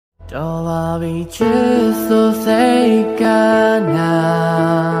Doa biche so say kana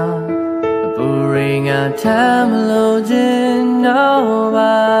Buringa tamlo jino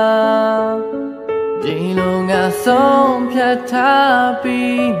ba Dilunga song pyata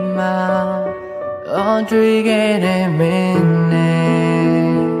bima Audrey get a minute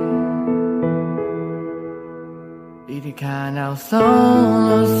Idika now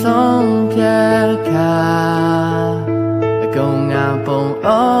song pyaka Gong a bong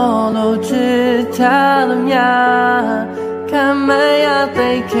all o chitalamya Kamaya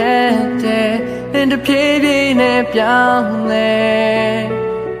they can't in the pity ne piangle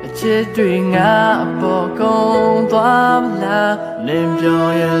A chitring up for gong twabla Limpyo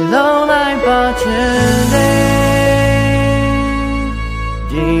yellow like bachele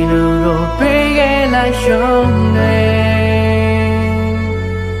Dino go big like shone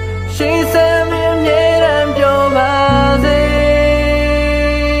She said me I'm your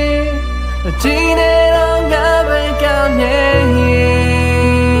Tine long gabe kamye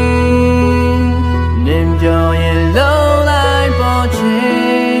Nimpyo yellow like boche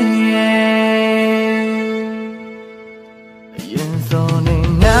Yin so ni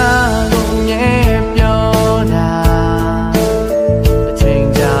na gong ye pyo da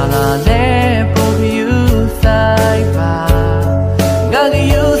Ching ja la le po you sai ba Nga ki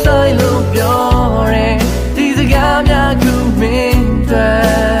you sai lo pyo re Di sa ga mya ku min twa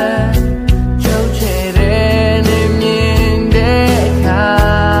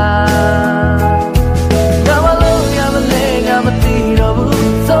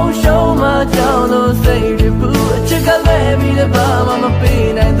Say the boo, check out baby the bomb, I'm a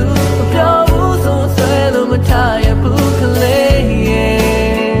pain I do.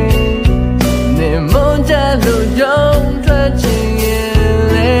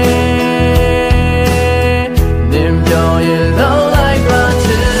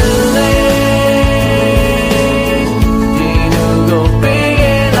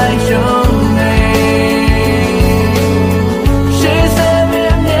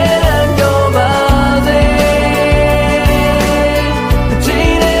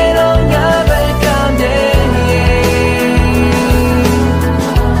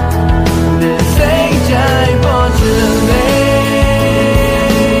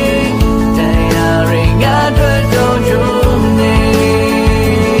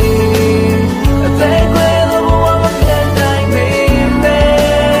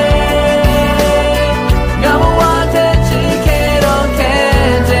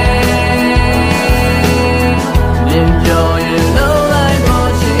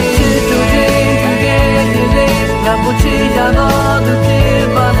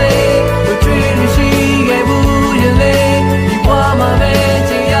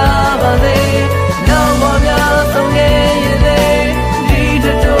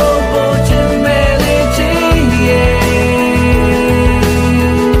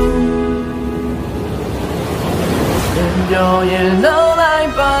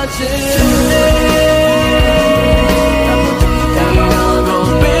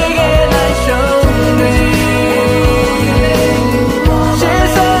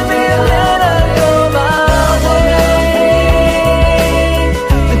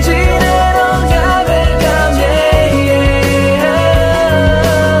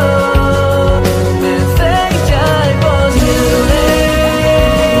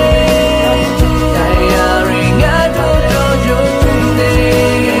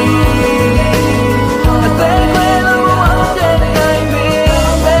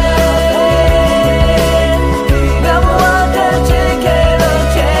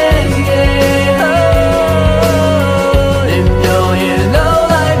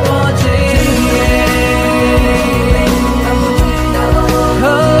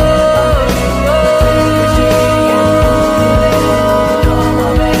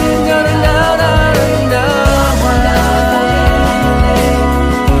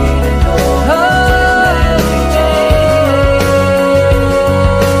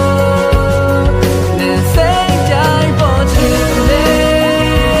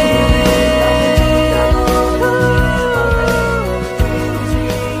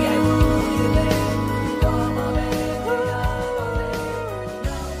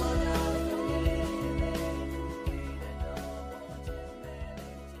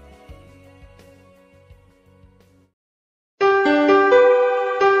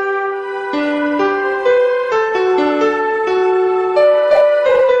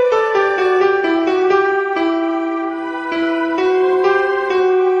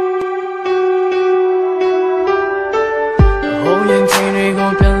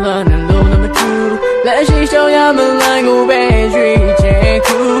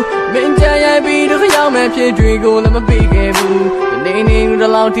 ဖြစ်တွေကိုလည်းမပေးခဲ့ဘူးနေနေတ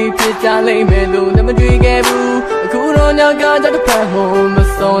လောက်ထိဖြစ်ကြလိမ့်မယ်လို့လည်းမတွေးခဲ့ဘူးအခုတော့ညကကြတစ်ဖက်ဟိုမ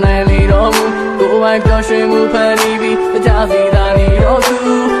စုံနိုင်လေတော့ဘူးကိုယ်ပိုင်ပျော်ရွှင်မှုဖန်တီးပြီးကြားစီတာနေတော့သူ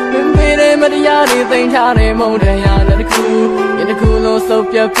မင်းပေးတဲ့မတရားတွေသိမ်းထားတဲ့မုန်းတရားနဲ့တခုရင်တစ်ခုလုံးစုပ်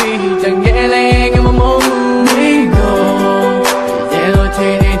ပြတ်ပြီးကြံခဲ့လေငမမုန်းဘူးမင်းကိုရေလိုချ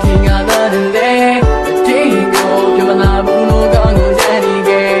င်နေတင်ငါသားတယ်လေတင်ကိုပြမလာဘူးလို့ကောင်းကိုချက်နေ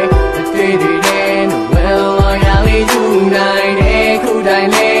ခဲ့တွေ့တွေ့တဲ့ဝဲလာရလေးယူနိုင်တဲ့ခုတိုင်း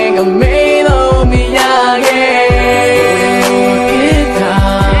လေးကမေးလို့မရခဲ့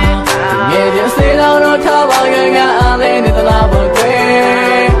ထားပါကငါအားလေးနဲ့တလားပေါ်ကွ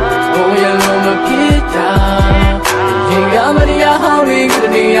ယ်ဘိုးရလုံးမဖြစ်တာရင်ကမတရားဟောင်းတွေက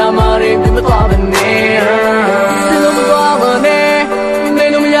တည်းကမာရင်ပြမသွားပါနဲ့ပြလို့မသွားပါနဲ့နေ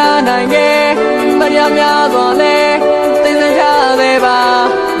လို့မရနိုင်ခဲ့မရများသွားလဲသိစချသေးပါ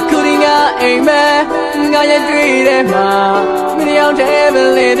ခုဒီငါအိမ်မဲငါရဲ့တွေ့တဲ့မှာမရောက်တဲ့ပဲ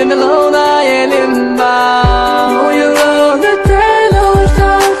လေတဲ့နှလုံးသားရဲ့လင်းပါဘိုးရလုံးတဲ့လုံး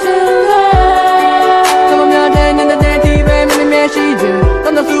ဆောင်ချင်ရှိတယ်တ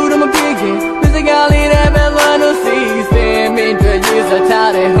န်းသူတို့မပြေခင်မစကားလေးနဲ့ပဲလွမ်းလို့စီစဉ်မင်းတို့ရေးစထား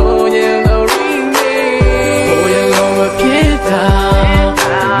တဲ့ဟိုရင်လိုရင်းနေဟိုရင်လိုမဖြစ်တာ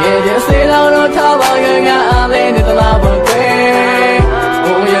ရဲ့တဲ့စေလောင်းတော့ထားပါကငါအားလေးနဲ့တလားပေါ်ကွယ်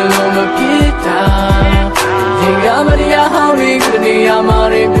ဟိုရင်လိုမဖြစ်တာရင်ကမတရားဟောင်းတွေကတည်းကမာ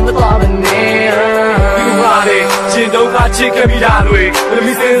ရင်ပြမသွားပါနဲ့ရှင်ဒုက္ခချစ်ခဲ့မိတာတွေမ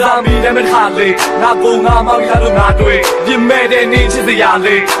မီစင်စားမိတယ်မခါလေငါကိုငါမောင်ရလို့ငါတွေ့ပြစ်မဲ့တဲ့နေချစ်စရာ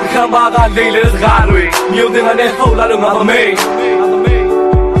လေးခံပါကလိမ့်လေစကားတွေမြို့တင်ကနေဟုတ်လာလို့ငါမမေ့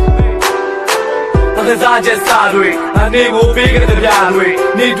ကစားချက်စားတွေအနေကိုပေးကြတဲ့ပြားတွေ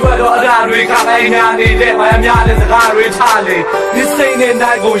နေထွက်တော့အရာတွေခါတိုင်းညာနေတဲ့မရများတဲ့စကားတွေထားလေဒီစိတ်နဲ့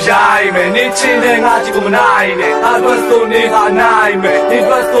နိုင်ကိုရိုင်းမယ်နေချင်းတဲ့ငါချစ်ကိုမနိုင်နဲ့အဘတ်ဆိုနေဟာနိုင်မယ်နေ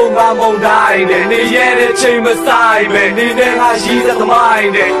ထွက်ဆိုငါမုံတိုင်းနဲ့နေရဲတဲ့ချိန်မဆိုင်မယ်နေနဲ့ငါရည်စသမို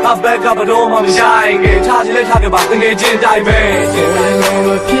င်းနဲ့အဘက်ကဘတော်မှမရိုင်းငယ်ထားချင်လဲထားခဲ့ပါငယ်ချင်းတိုင်းပဲကျေငယ်မ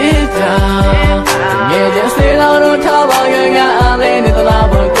ဖြစ်တာငယ်တဲ့စေလောတော့ထားပါငါအားလေးနဲ့တလား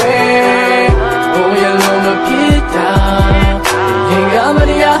ပေါ်ကွယ်ဘိုးရလုံးမဖြစ်တာရင်ကမ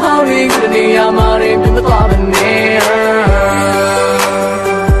တရားဟောင်းတွေကတည်းကမာရင်ပြမသွားပါနဲ့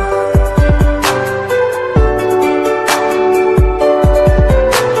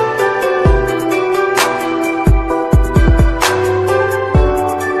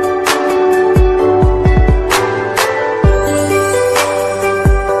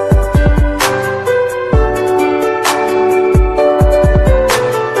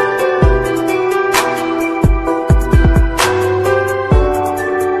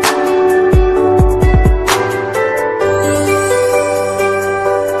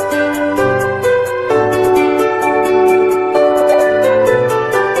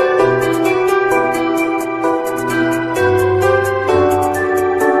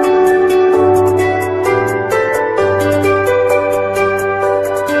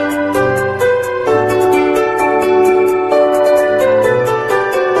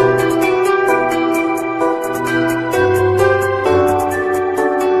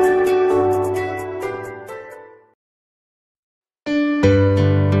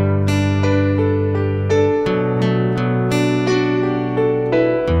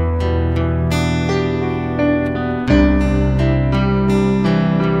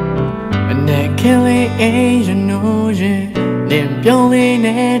ပြောင်းလေး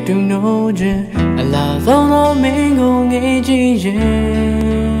နဲ့တူနိုးခြင်းအလားဆုံးသောမင်းကိုငေးကြည့်ရ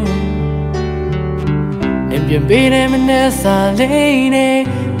င်အပြင်းပေးတဲ့မနဲ့စားလေးနဲ့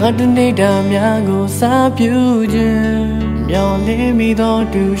ငါတနေ့တာများကိုစားပြူခြင်းမြောင်းလေးမိသော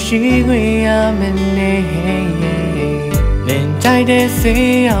တူရှိခွင့်ရမနေလင်ကြိုက်တဲ့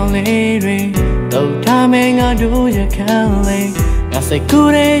စေးအောင်လေးတွေတော့ထားမယ်ငါတို့ရခံလေးငါစိတ်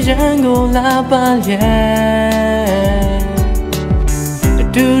ကူးတဲ့ရန်ကိုလာပါရဲ့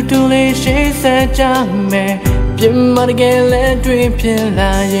တူတူလေးရှိစေချမယ်ပြမမတကယ်လည်းတွေ့ဖြစ်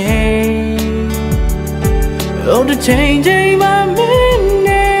လာရဲ့ Oh the changing my minute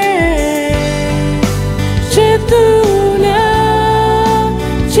ချစ်သူ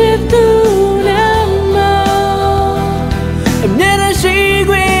နာမအမြဲတမ်းရှိ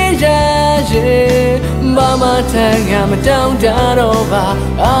ခွင့်ရရဲ့ဘာမှထပ်ကမတောင်းတတော့ပါ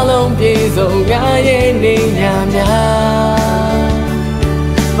အလုံးပြေဆုံးငါရဲ့နေညာများ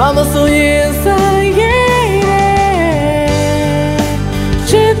ဘာမဆိုရင်ဆိုင်ရဲ့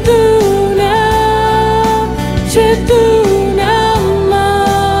ချစ်သူနာမ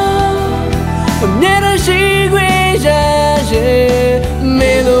အမြဲတမ်းရှိခွင့်ရရဲ့မ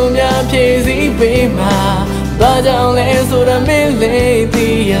င်းတို့များဖြည့်စည်းပေးမှာ Ba giang lệ so da min lệ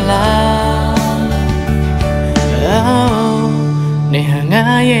ti la. Oh, ne hang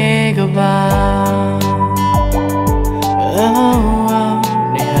ye go ba. Oh,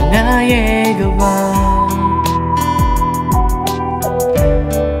 ne hang ye go ba.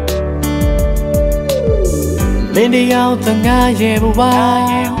 Bên đi ao tầng ngã về bù ba,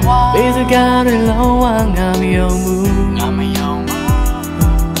 bây giờ cả đời lâu anh ngắm yêu mu.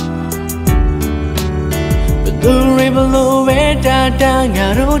 Tu rê bờ lô về ta ta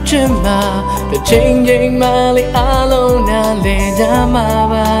ngã rô chân mà, ta chênh chênh mà li alo na lê ra mà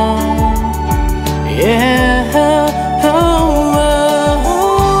ba. Yeah, oh, oh,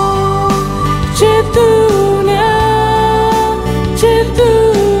 oh. Chết tu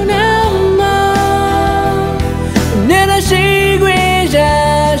na mà, nên là sĩ quê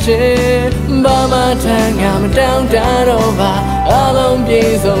ra sẽ ba mà thang ngã mà trao trả đâu ba, along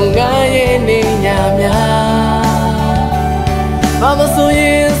bị dòng ngã yên đi nhà nhà. Mama so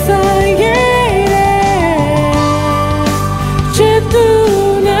inside chết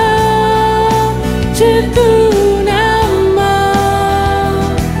tu na mà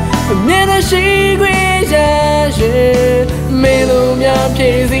nên là sĩ quê ra sẽ mê lùm nhằm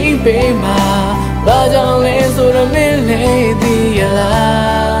thế gì bê mà ba giang lên rồi đã mê lê đi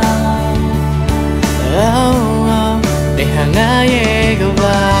là để hàng ngã ye go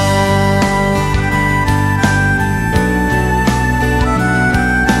ba.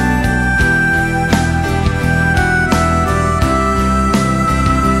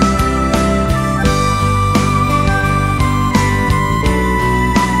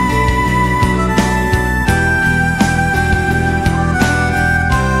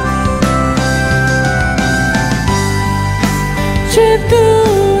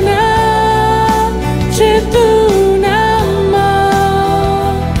 Chết tu na mà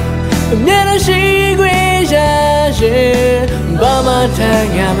nên là sĩ quê ra sẽ ba mà thang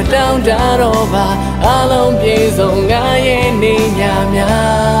nhà mà trao trả đâu ba along bị dòng ngã yên đi nhà nhà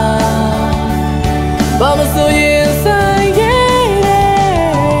ba mà so yên sai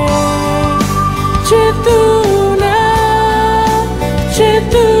chết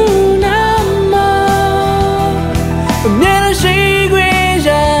tu na mà nên là sĩ quê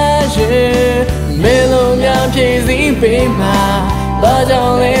ra sẽ mê lô nhằm thế gì bê mà ba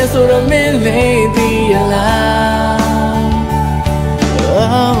giang lệ so da min lệ ti la.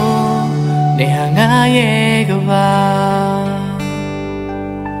 Oh, để hàng ngã ye go ba.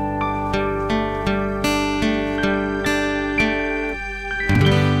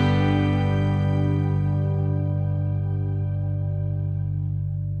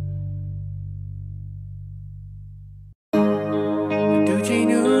 Du chi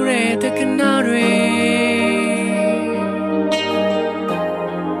nu re ta kana re.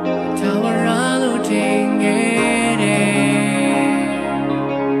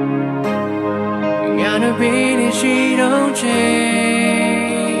 She don't change.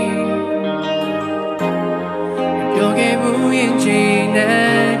 You're getting in China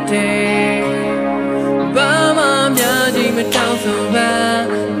day. Bama myaji me tao so ba.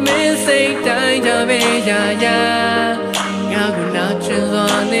 Me say tai ja be ja ya. Nga ku na chen so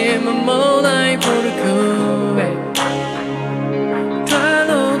ne ma mo lai po de ku be. Twa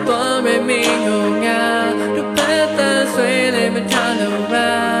lo twa me mi ngo nga. Du pa ta sui le me ta lo ba.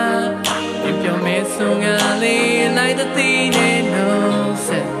 So ngally like the thing they know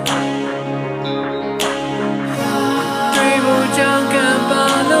said. Dreamo janga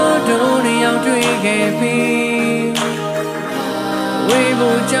balo doni ao twi ge pi. We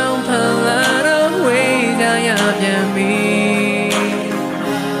bo jang phala do we ja ya pyan mi.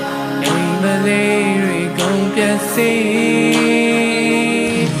 Ai ma le ri gong pyan si.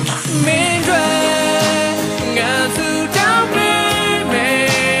 Hãy subscribe cho kênh Ghiền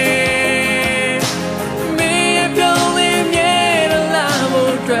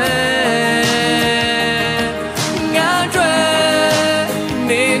Mì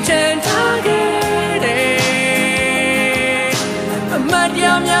Gõ để không bỏ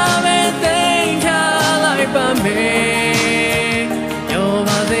lỡ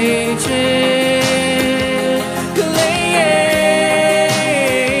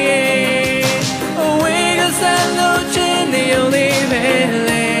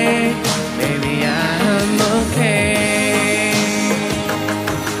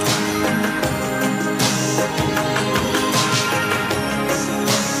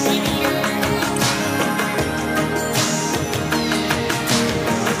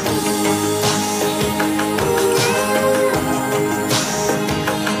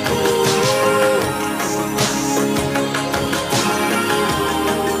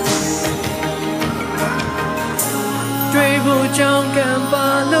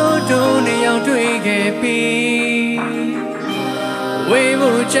don't young twig we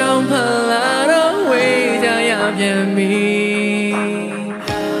will jump a lot of ways. I am me.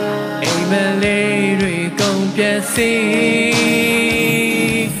 Amen. Lady, come get see.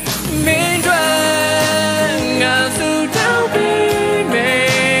 Meanwhile, I so down me.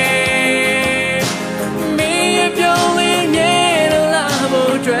 Me if you're in yet a love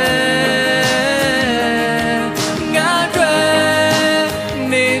will dread. God dread,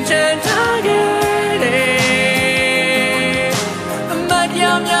 ninja target. But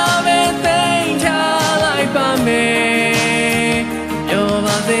yum yum and think I like by me. You're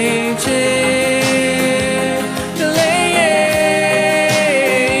my thing.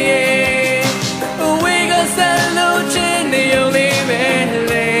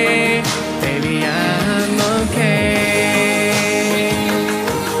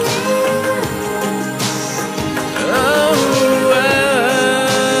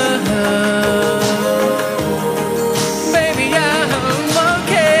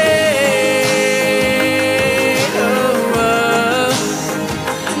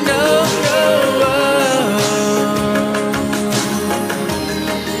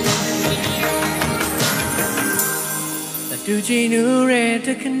 Do you know red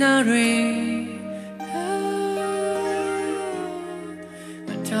the canary?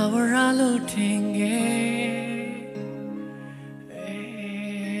 A tower I looting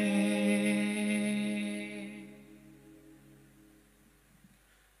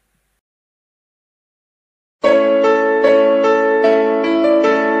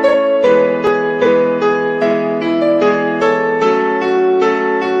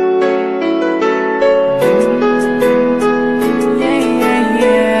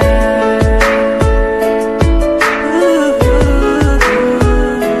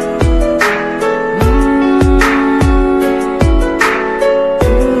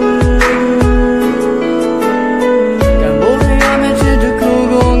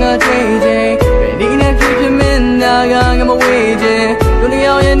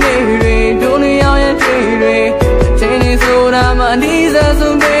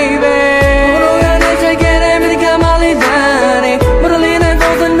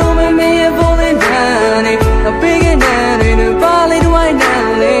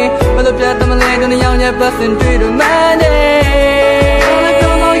Bustin' through the money. All I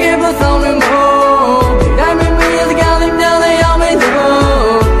feel like it was only more. Diamond me as a galley, now they all may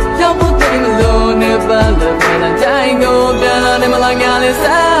know. Jump on thing alone, never love when I tango. Down in my long alley,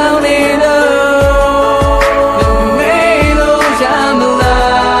 sounding low. Melo Shamala,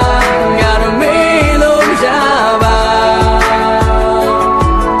 got a Melo Shaba.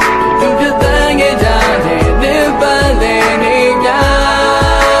 Do the thing it down, never let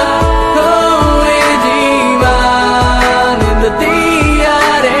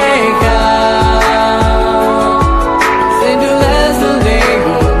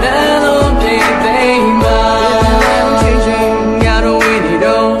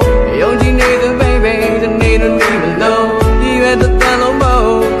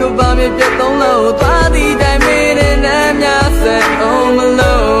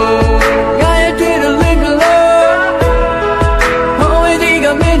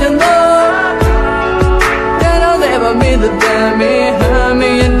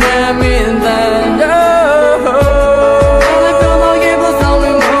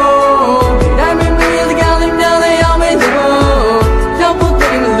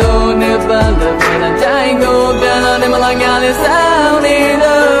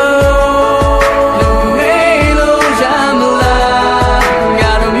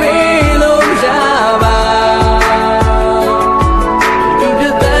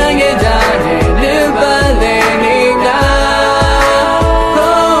it go.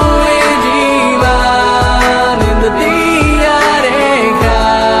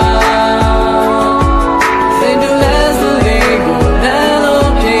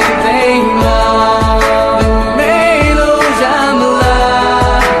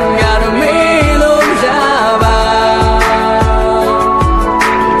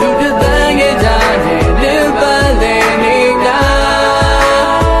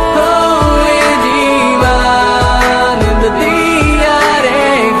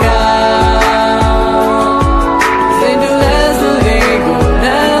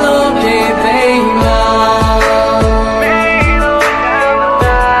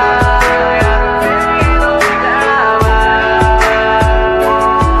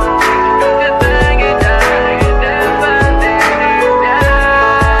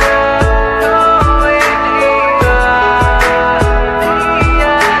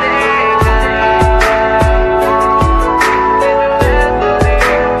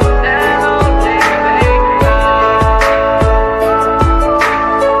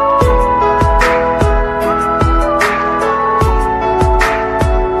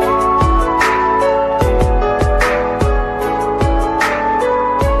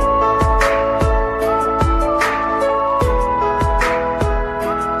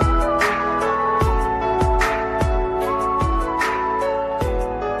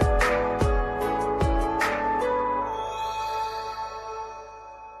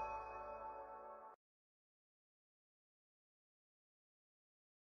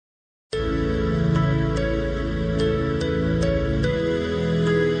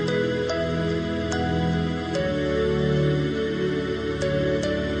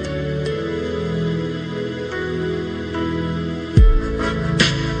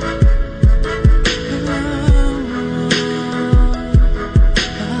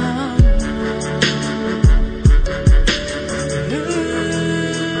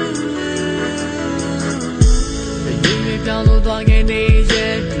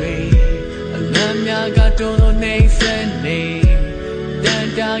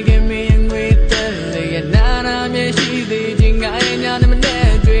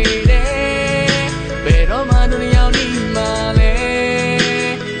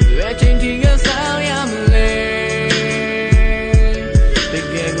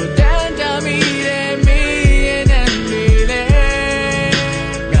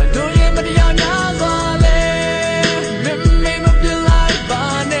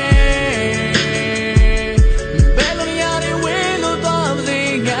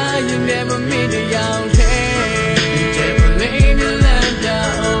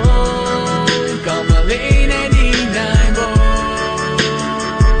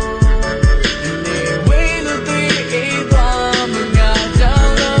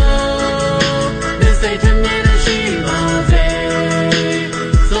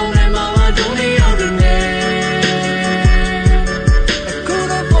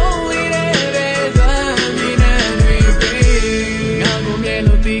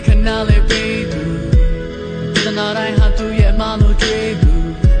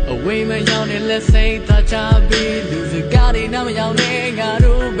 မှာမရောက်နဲ့ငါ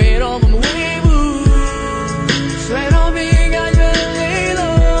တို့ဘယ်တော့မှမဝေးဘူးဆွဲတော်ပြီးငါရွယ်လေး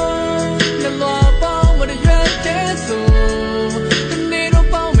လို့နှလုံးပေါင်းမရွယ်တဲ့ဆိုတနေ့တော့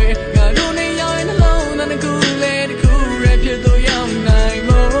ပေါင်းမယ်ငါတို့နဲ့ရောက်ရင်နှလုံးသားတစ်ခုလေတစ်ခုရဲဖြစ်တော့ရောက်နိုင်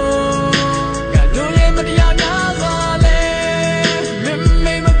မို့ငါတို့ရဲ့မတရားများစွာလဲမ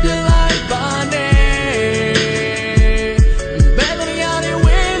မေမပြလိုက်ပါနဲ့ဘယ်လိုရရ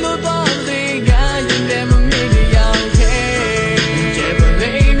ဝေးလို့တော့သိငါရင်ထဲမှာမြင်နေရောက်ခဲ့ကျေပ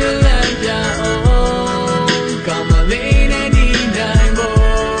လေးနဲ့လမ်းပြအောင်ကောင်းမလေးနဲ့ဒီတိုင်းပေါ်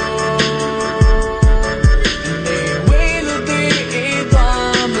နေဝေးလို့သိ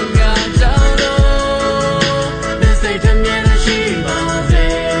သွားမငါကြောက်လို့ဒီစိတ်ထမြင်ရှိပါစေ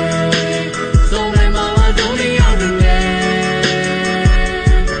ဆုံးနိုင်မှာတို့နေရောက်တယ်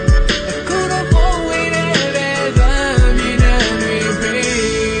အခုတော့ပေါ်ဝေးတဲ့ပဲသွမ်းမြင်နေပြီ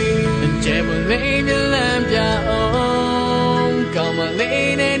ကျေပလေးနဲ့လမ်းပြအောင်ကောင်းမ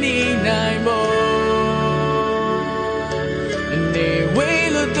လေးနဲ့ဒီတိုင်းပေါ်နေဝေး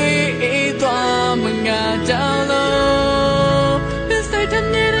လို့သိသွားမငါကြောက်လို့ဒီစိတ်ထ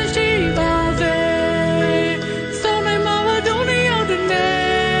မြင်ရှိပါစေဆုံးနိုင်မှာတို့နေရောက်တယ်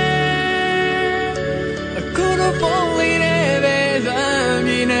အခုတော့ပေါ်ဝေးတဲ့ပဲသွမ်း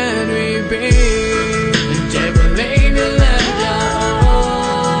မြင်နေပြီကျေပလေးနဲ့လမ်းပြအော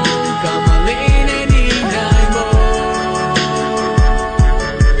င်ကောင်းမလေးနဲ့ဒီတိုင်းပေါ်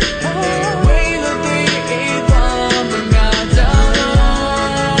နေဝေးလို့သိသွားမငါကြောက်လို့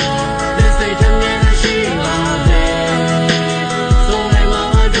ဒီစိတ်ထမြင်ရှိပါစေဆုံးနိုင်မှာ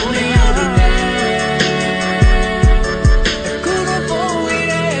တို့နေရောက်တယ်အခုတော့ပေါ်ဝေး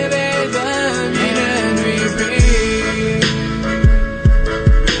တဲ့ပဲသွမ်းမြင်နေပြီ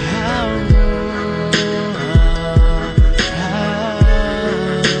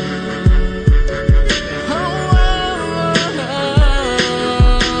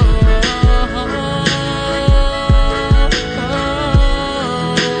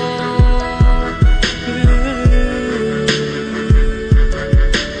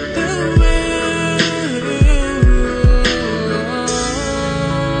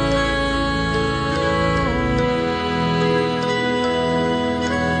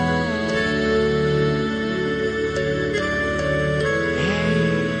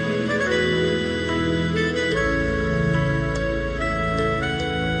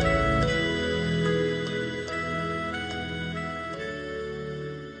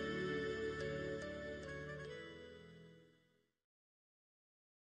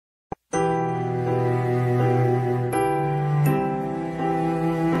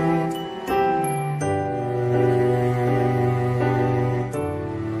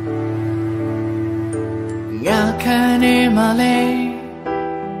ငါခံနေမှလဲ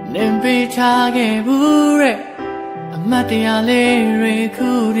နင်ပေးထားခဲ့ဘူးတဲ့အမတ်တရားလေးတွေခု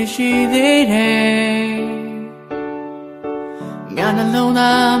တည်းရှိသေးတယ်ငါနှလုံး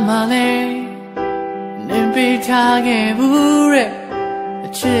သားမှလဲနင်ပေးထားခဲ့ဘူးတဲ့အ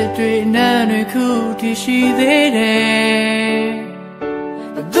ချစ်တွေနာတွေခုတည်းရှိသေးတယ်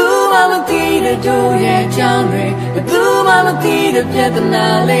ဘယ်သူမှမသိတဲ့တို့ရဲ့ကြောင်းတွေဘယ်သူမှမသိတဲ့ပြဿနာ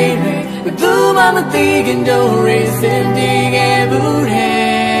လေးတွေဘယ်သူမှမသိခင်တို့တွေစင်တည်ခဲ့ဘူး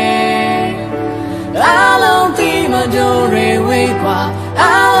တဲ့အားလုံးဒီမှာတို့တွေဝေးกว่า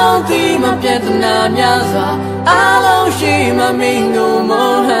အားလုံးဒီမှာပြဿနာများစွာအားလုံးရှိမှမင်းကိုမ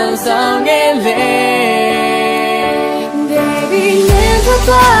ဟန်ဆောင်ခဲ့လေ Baby နဲ့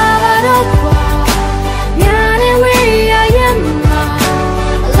သွားပါတော့ကွာညာနေဝေးရရဲ့မှာ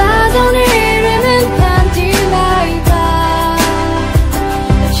လာတော့နေရမင်းခံကြည့်လိုက်ပါ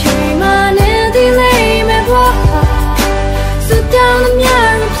အချိန်မှနေဒီလေးမဲ့ဘွားစွတ်တောင်းမြ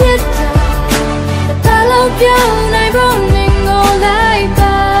ရဖြစ်တာတလုံးပြုံးနိုင်ဖို့နေငိုလိုက်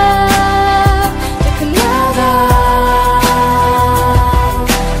ပါတခဏသာ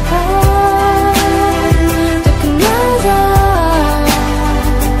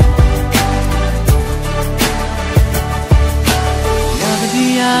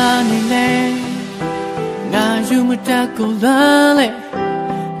တက်ကိုလမ်းလေ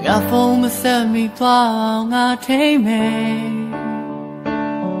ငါဖုန်းမဆက်မိသွားအောင်ငါထိမ့်မယ်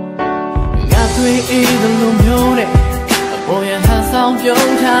ငါတွေ့အေးလို့မျိုးနဲ့အပေါ်ရဟန်ဆောင်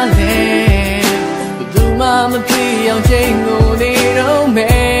ပြုံးထားလေဘယ်သူမှမသိအောင်ချိန်ကိုနေတော့မ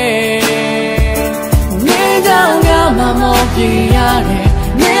ယ်မြင်ကြောင်ငါမှမောပြရတယ်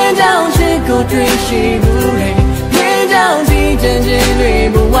မြင်ကြောင်ချစ်ကိုတွေ့ရှိဘူးလေမြင်ကြောင်ဒီချင်ချင်းတွေ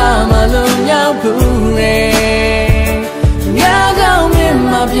ဘဝမှာလုံးရောက်ဘူးလေငါကြောင့်မြင်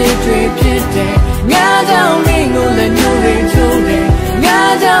မှဖြစ်တွေဖြစ်တယ်ငါကြောင့်မင်းကိုလည်းညှို့ရချိုးတယ်ငါ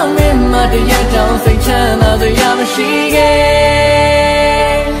ကြောင့်မင်းမတရားတောင်စိတ်ချမ်းသာစရာမ ရှိ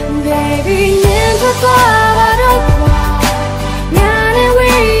ခဲ့ Baby နင်ထွက်သွားပါတော့ကွာညာနေ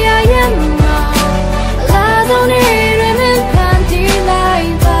ဝေးရရဲ့မှာအလားဆုံးနေရမင်းဖန်တီးလို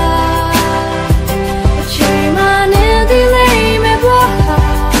က်ပါအချိန်မှနေသေးလိမ့်မယ်ဘွာ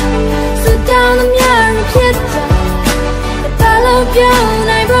စတောင်းသမျှရဖြစ်တာဘာလို့ပြောင်း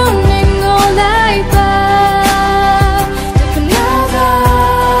နိုင်ဖို့နေငိုလိုက်ပါ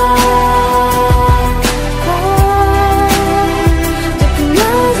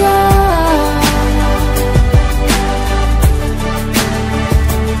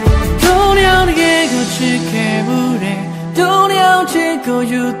ကို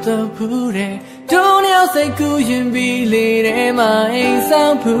ယူတော့ဖူးတယ်ဒုညောင်စိတ်ကူးရင်ပြီးလေထဲမှာအိမ်ဆော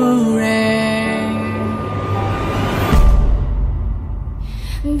င်ဖူးတယ်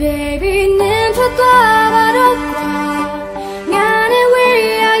Baby နင်ထွက်သွားပါတော့ကွာ